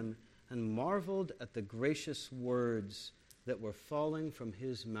of him and marveled at the gracious words that were falling from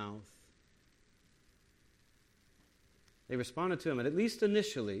his mouth. They responded to him, and at least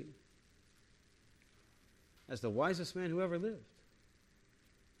initially, as the wisest man who ever lived.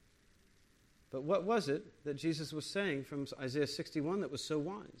 But what was it that Jesus was saying from Isaiah 61 that was so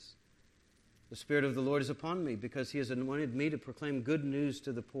wise? The Spirit of the Lord is upon me, because he has anointed me to proclaim good news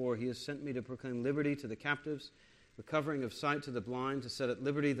to the poor. He has sent me to proclaim liberty to the captives, recovering of sight to the blind, to set at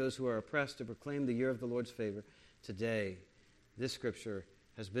liberty those who are oppressed, to proclaim the year of the Lord's favor. Today, this scripture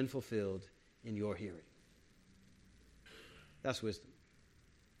has been fulfilled in your hearing. That's wisdom.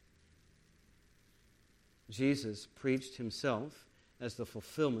 Jesus preached himself as the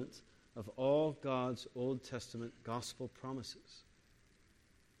fulfillment of all God's Old Testament gospel promises.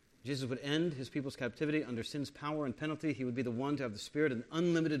 Jesus would end his people's captivity under sin's power and penalty. He would be the one to have the Spirit in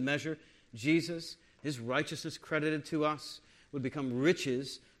unlimited measure. Jesus, his righteousness credited to us, would become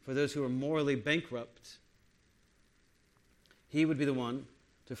riches for those who are morally bankrupt. He would be the one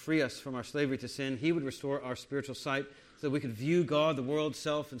to free us from our slavery to sin. He would restore our spiritual sight so that we could view God, the world,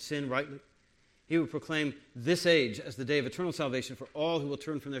 self, and sin rightly. He would proclaim this age as the day of eternal salvation for all who will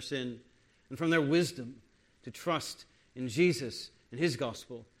turn from their sin and from their wisdom to trust in Jesus and his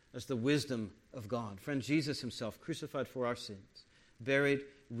gospel as the wisdom of God. Friend, Jesus himself, crucified for our sins, buried,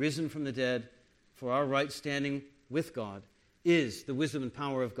 risen from the dead, for our right standing with God, is the wisdom and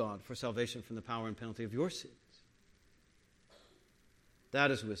power of God for salvation from the power and penalty of your sins. That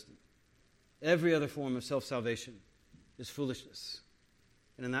is wisdom. Every other form of self-salvation is foolishness.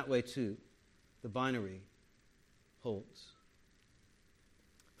 And in that way, too, the binary holds.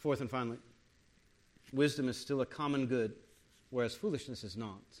 Fourth and finally, wisdom is still a common good, whereas foolishness is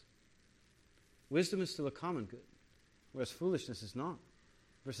not. Wisdom is still a common good, whereas foolishness is not.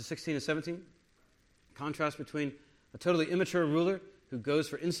 Verses 16 and 17, contrast between a totally immature ruler who goes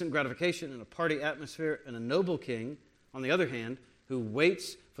for instant gratification in a party atmosphere and a noble king, on the other hand, who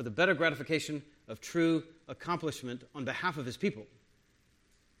waits for the better gratification of true accomplishment on behalf of his people.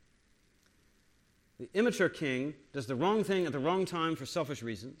 The immature king does the wrong thing at the wrong time for selfish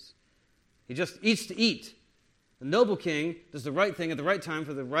reasons. He just eats to eat. The noble king does the right thing at the right time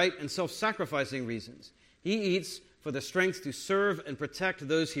for the right and self-sacrificing reasons. He eats for the strength to serve and protect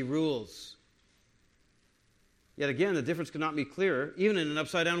those he rules. Yet again, the difference could not be clearer, even in an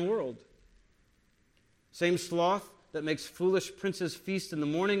upside-down world. Same sloth that makes foolish princes feast in the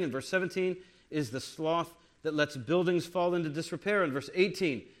morning, in verse 17, is the sloth that lets buildings fall into disrepair, in verse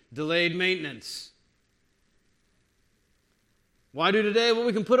 18. Delayed maintenance. Why do today what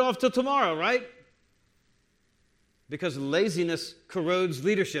we can put off till tomorrow, right? Because laziness corrodes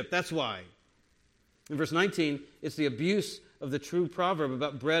leadership. That's why. In verse 19, it's the abuse of the true proverb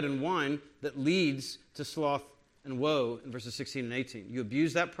about bread and wine that leads to sloth and woe in verses 16 and 18. You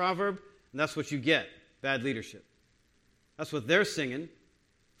abuse that proverb, and that's what you get, bad leadership. That's what they're singing,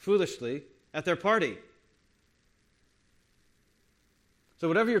 foolishly, at their party. So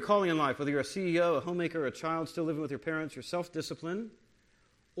whatever you're calling in life, whether you're a CEO, a homemaker, a child still living with your parents, your self-discipline,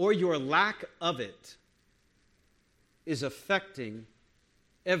 or your lack of it, is affecting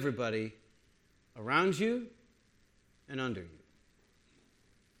everybody around you and under you.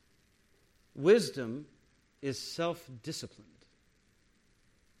 Wisdom is self-disciplined.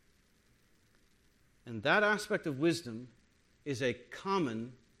 And that aspect of wisdom is a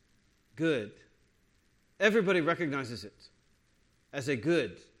common good. Everybody recognizes it as a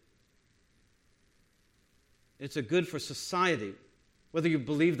good. It's a good for society, whether you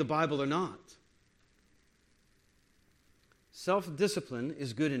believe the Bible or not. Self-discipline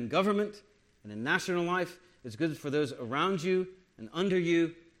is good in government and in national life. It's good for those around you and under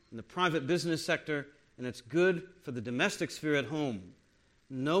you in the private business sector, and it's good for the domestic sphere at home.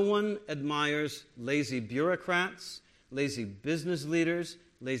 No one admires lazy bureaucrats, lazy business leaders,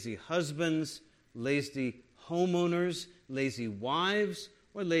 lazy husbands, lazy homeowners, lazy wives,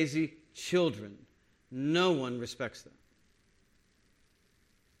 or lazy children. No one respects them.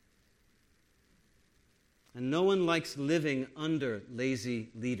 And no one likes living under lazy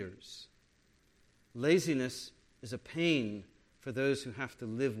leaders. Laziness is a pain for those who have to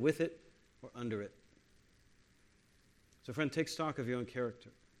live with it or under it. So friend, take stock of your own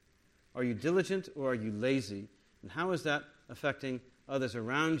character. Are you diligent or are you lazy? And how is that affecting others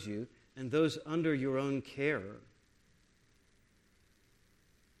around you and those under your own care?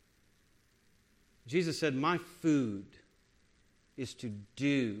 Jesus said, "My food is to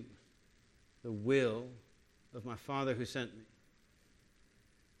do the will of my Father who sent me."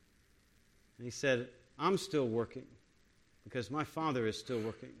 And he said, I'm still working because my Father is still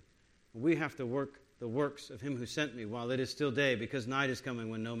working. We have to work the works of him who sent me while it is still day, because night is coming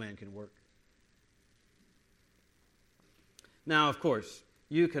when no man can work. Now, of course,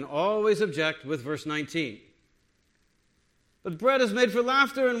 you can always object with verse 19. But bread is made for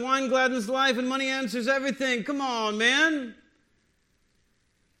laughter, and wine gladdens life, and money answers everything. Come on, man.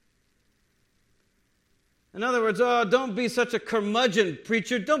 In other words, don't be such a curmudgeon,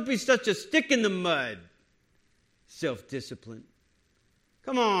 preacher. Don't be such a stick in the mud. Self-discipline.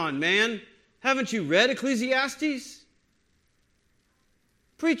 Come on, man. Haven't you read Ecclesiastes?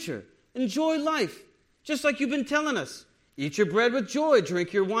 Preacher, enjoy life, just like you've been telling us. Eat your bread with joy,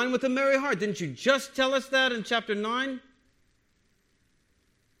 drink your wine with a merry heart. Didn't you just tell us that in chapter 9?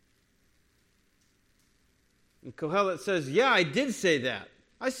 And Kohelet says, yeah, I did say that.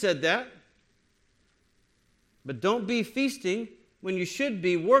 I said that. But don't be feasting when you should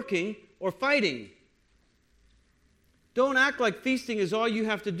be working or fighting. Don't act like feasting is all you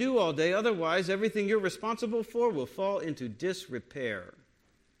have to do all day. Otherwise, everything you're responsible for will fall into disrepair.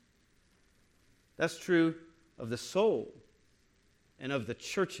 That's true of the soul and of the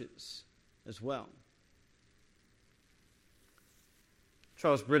churches as well.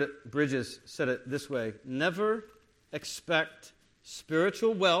 Charles Bridges said it this way: never expect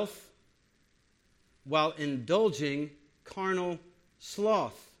spiritual wealth while indulging carnal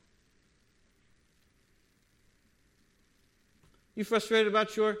sloth. You frustrated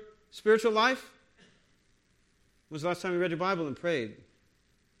about your spiritual life? When was the last time you read your Bible and prayed?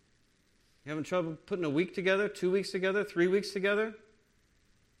 You having trouble putting a week together, 2 weeks together, 3 weeks together?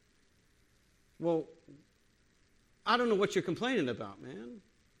 Well, I don't know what you're complaining about, man.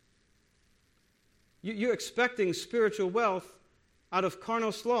 You're expecting spiritual wealth out of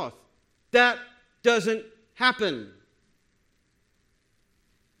carnal sloth. That doesn't happen.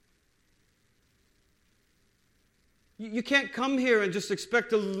 You can't come here and just expect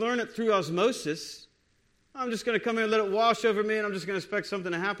to learn it through osmosis. I'm just going to come here and let it wash over me, and I'm just going to expect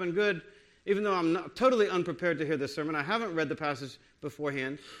something to happen good, even though I'm not totally unprepared to hear this sermon. I haven't read the passage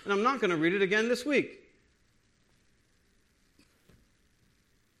beforehand, and I'm not going to read it again this week.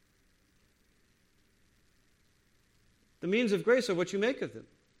 The means of grace are what you make of them.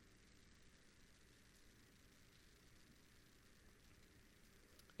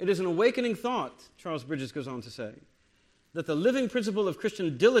 It is an awakening thought, Charles Bridges goes on to say, that the living principle of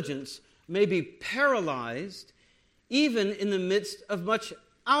Christian diligence may be paralyzed even in the midst of much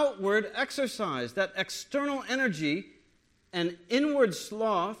outward exercise. That external energy and inward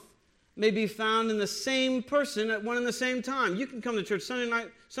sloth may be found in the same person at one and the same time. You can come to church Sunday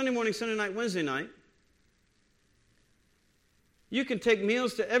morning, Sunday night, Wednesday night. You can take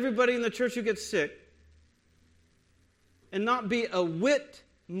meals to everybody in the church who gets sick and not be a whit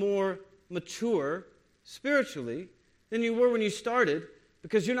more mature spiritually than you were when you started,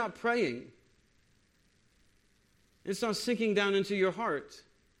 because you're not praying. It's not sinking down into your heart.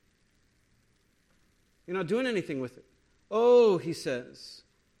 You're not doing anything with it. Oh, he says,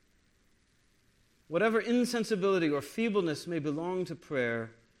 whatever insensibility or feebleness may belong to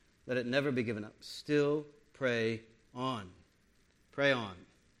prayer, let it never be given up. Still pray on. Pray on.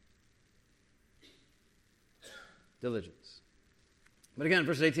 Diligence. But again,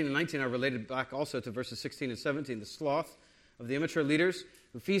 verses 18 and 19 are related back also to verses 16 and 17. The sloth of the immature leaders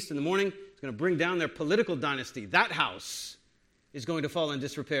who feast in the morning is going to bring down their political dynasty. That house is going to fall in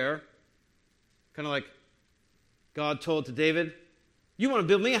disrepair. Kind of like God told to David, you want to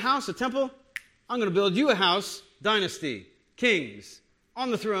build me a house, a temple? I'm going to build you a house, dynasty, kings,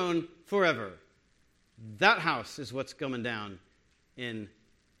 on the throne forever. That house is what's coming down in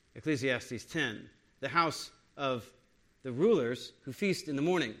Ecclesiastes 10. The house of the rulers who feast in the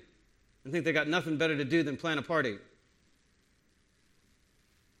morning and think they got nothing better to do than plan a party.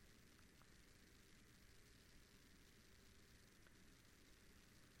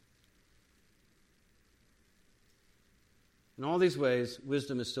 In all these ways,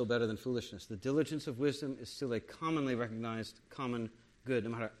 wisdom is still better than foolishness. The diligence of wisdom is still a commonly recognized common good.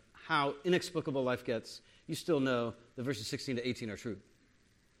 No matter how inexplicable life gets, you still know the verses 16 to 18 are true.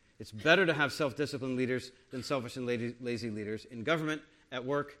 It's better to have self-disciplined leaders than selfish and lazy leaders in government, at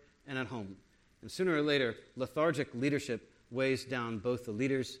work, and at home. And sooner or later, lethargic leadership weighs down both the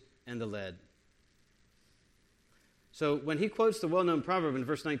leaders and the led. So when he quotes the well-known proverb in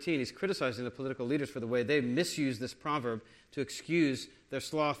verse 19, he's criticizing the political leaders for the way they misuse this proverb to excuse their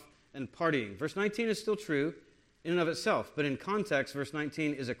sloth and partying. Verse 19 is still true in and of itself, but in context, verse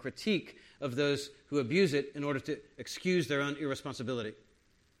 19 is a critique of those who abuse it in order to excuse their own irresponsibility.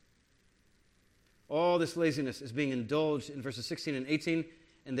 All this laziness is being indulged in verses 16 and 18,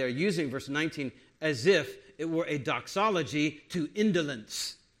 and they're using verse 19 as if it were a doxology to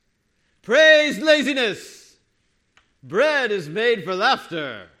indolence. Praise laziness! Bread is made for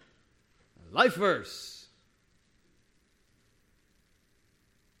laughter. Life verse.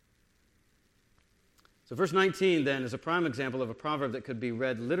 So verse 19 then is a prime example of a proverb that could be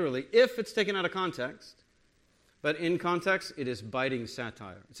read literally if it's taken out of context. But in context, it is biting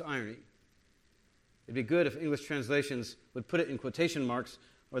satire. It's irony. It'd be good if English translations would put it in quotation marks,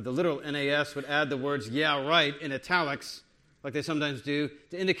 or the literal NAS would add the words, yeah, right, in italics, like they sometimes do,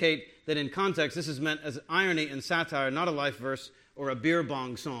 to indicate that in context this is meant as irony and satire, not a life verse or a beer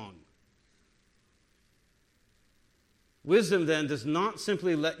bong song. Wisdom, then, does not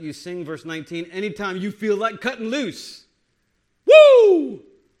simply let you sing verse 19 anytime you feel like cutting loose. Woo!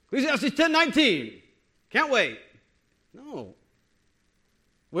 Ecclesiastes 10:19. Can't wait. No.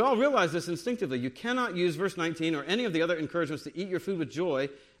 We all realize this instinctively. You cannot use verse 19 or any of the other encouragements to eat your food with joy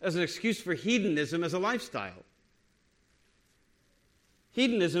as an excuse for hedonism as a lifestyle.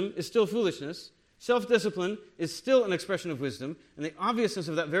 Hedonism is still foolishness. Self-discipline is still an expression of wisdom, and the obviousness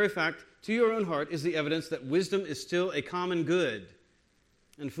of that very fact to your own heart is the evidence that wisdom is still a common good,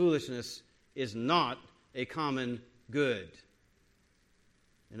 and foolishness is not a common good.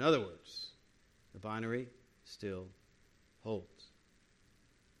 In other words, the binary still holds.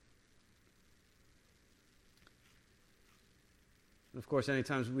 And of course,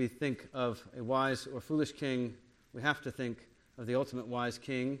 anytime we think of a wise or foolish king, we have to think of the ultimate wise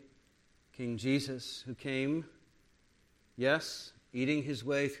king, King Jesus, who came, yes, eating his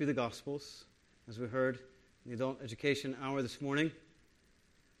way through the Gospels, as we heard in the adult education hour this morning.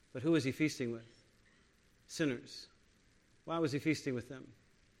 But who was he feasting with? Sinners. Why was he feasting with them?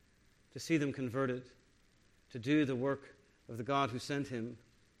 To see them converted, to do the work of the God who sent him.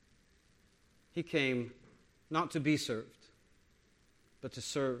 He came not to be served, but to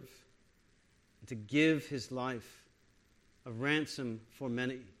serve, and to give his life a ransom for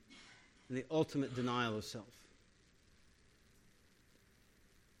many, in the ultimate denial of self.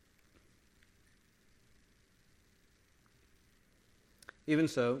 Even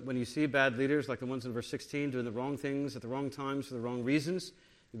so, when you see bad leaders like the ones in verse 16 doing the wrong things at the wrong times for the wrong reasons,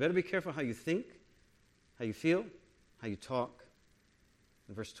 you better be careful how you think, how you feel, how you talk.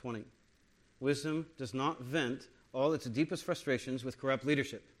 In verse 20, wisdom does not vent all its deepest frustrations with corrupt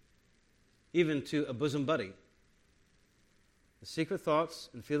leadership, even to a bosom buddy. The secret thoughts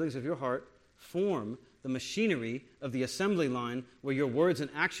and feelings of your heart form the machinery of the assembly line where your words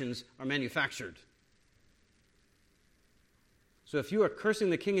and actions are manufactured. So if you are cursing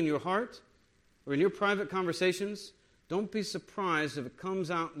the king in your heart or in your private conversations, don't be surprised if it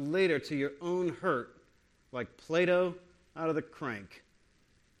comes out later to your own hurt, like Play-Doh out of the crank.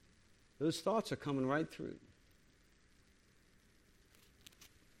 Those thoughts are coming right through.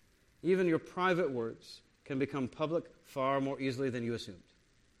 Even your private words can become public far more easily than you assumed.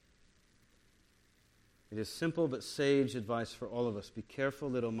 It is simple but sage advice for all of us. Be careful,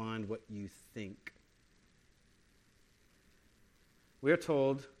 little mind, what you think. We are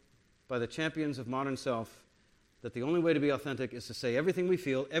told by the champions of modern self that the only way to be authentic is to say everything we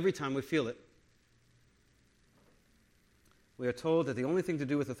feel every time we feel it. We are told that the only thing to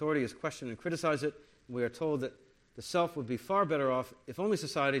do with authority is question and criticize it. We are told that the self would be far better off if only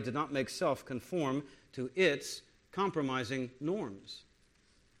society did not make self conform to its compromising norms.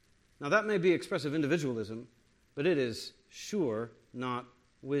 Now that may be expressive individualism, but it is sure not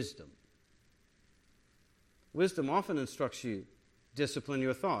wisdom. Wisdom often instructs you, discipline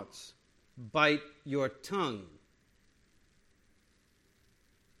your thoughts, bite your tongue,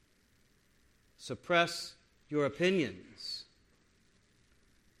 suppress your opinions,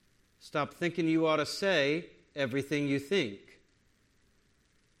 stop thinking you ought to say everything you think,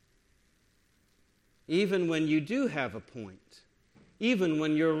 even when you do have a point, even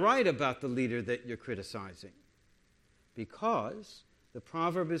when you're right about the leader that you're criticizing, because the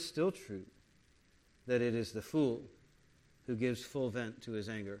proverb is still true that it is the fool who gives full vent to his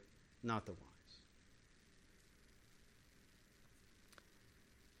anger, not the wise.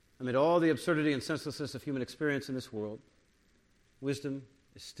 Amid all the absurdity and senselessness of human experience in this world, wisdom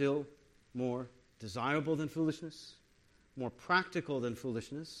is still more desirable than foolishness, more practical than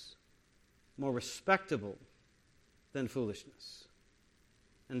foolishness, more respectable than foolishness,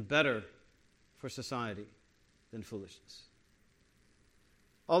 and better for society than foolishness.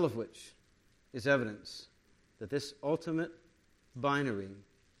 All of which is evidence that this ultimate binary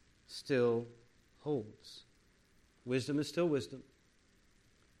still holds. Wisdom is still wisdom.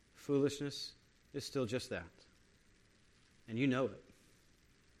 Foolishness is still just that. And you know it,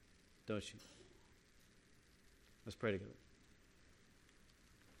 don't you? Let's pray together.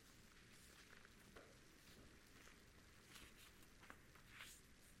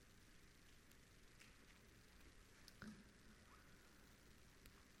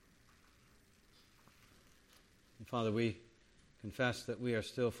 Father, we confess that we are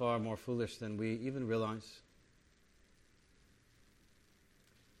still far more foolish than we even realize.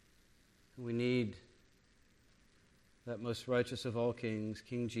 We need that most righteous of all kings,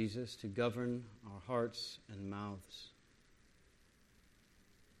 King Jesus, to govern our hearts and mouths,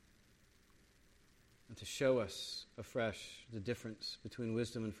 and to show us afresh the difference between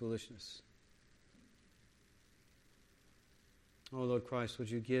wisdom and foolishness. Oh, Lord Christ,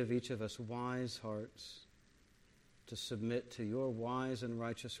 would you give each of us wise hearts to submit to your wise and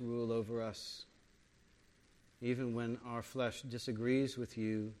righteous rule over us, even when our flesh disagrees with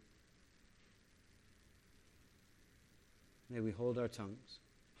you. May we hold our tongues.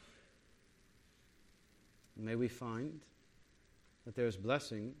 May we find that there is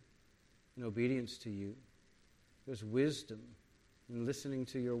blessing in obedience to you. There's wisdom in listening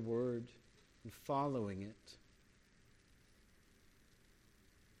to your word and following it,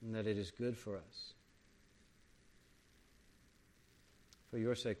 and that it is good for us. For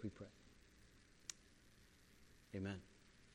your sake we pray. Amen.